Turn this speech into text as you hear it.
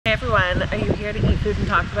everyone, are you here to eat food and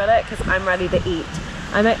talk about it? Because I'm ready to eat.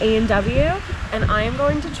 I'm at A&W and I am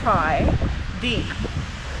going to try the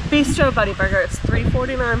Bistro Buddy Burger. It's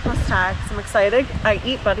 $3.49 plus tax. I'm excited. I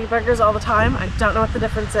eat Buddy Burgers all the time. I don't know what the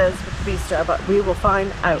difference is with the Bistro, but we will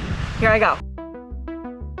find out. Here I go.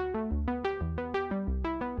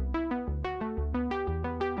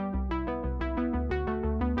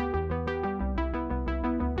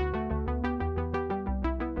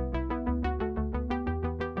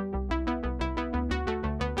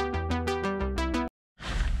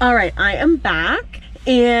 All right, I am back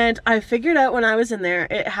and I figured out when I was in there,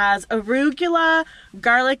 it has arugula,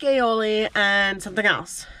 garlic aioli, and something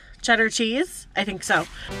else. Cheddar cheese? I think so.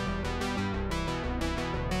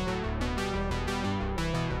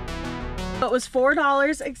 It was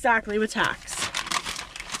 $4 exactly with tax.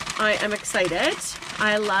 I am excited.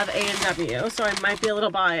 I love A&W, so I might be a little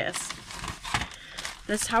biased.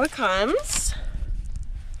 This is how it comes.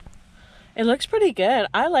 It looks pretty good.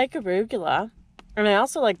 I like arugula. And I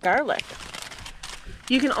also like garlic.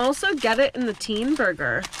 You can also get it in the teen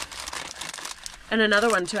burger. And another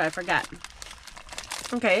one too, I forget.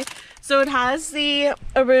 Okay, so it has the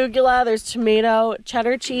arugula, there's tomato,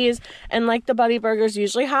 cheddar cheese, and like the Buddy Burgers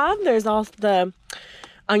usually have, there's also the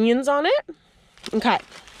onions on it. Okay.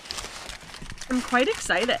 I'm quite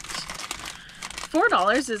excited.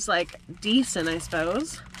 $4 is like decent, I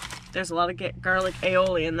suppose. There's a lot of garlic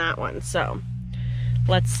aioli in that one, so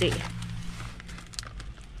let's see.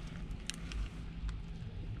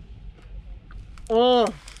 Oh.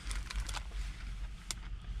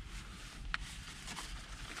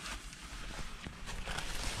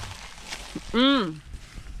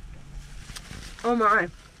 Oh my.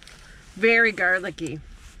 Very garlicky.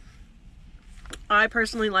 I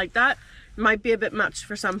personally like that. Might be a bit much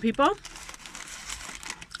for some people.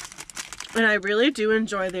 And I really do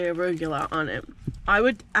enjoy the arugula on it. I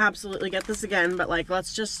would absolutely get this again, but like,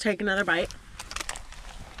 let's just take another bite.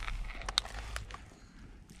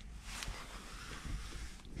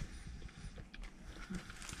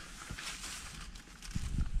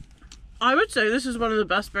 I would say this is one of the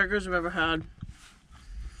best burgers I've ever had.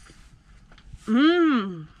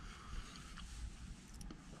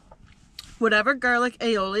 Whatever garlic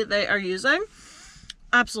aioli they are using,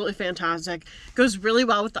 absolutely fantastic. Goes really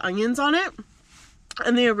well with the onions on it.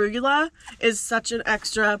 And the arugula is such an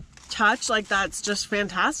extra touch. Like, that's just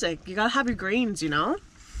fantastic. You gotta have your greens, you know?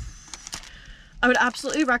 I would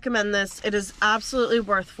absolutely recommend this. It is absolutely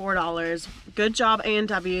worth $4. Good job,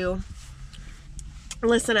 A&W.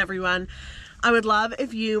 Listen, everyone, I would love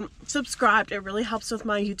if you subscribed. It really helps with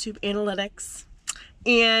my YouTube analytics.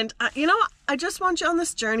 And you know, I just want you on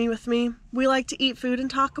this journey with me. We like to eat food and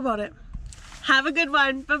talk about it. Have a good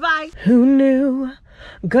one. Bye-bye. Who knew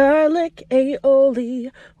garlic aioli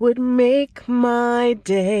would make my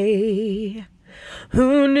day?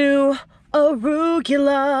 Who knew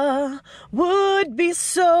arugula would be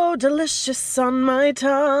so delicious on my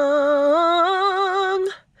tongue?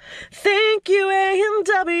 Thank you,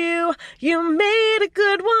 A&W, you made a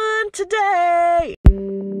good one today.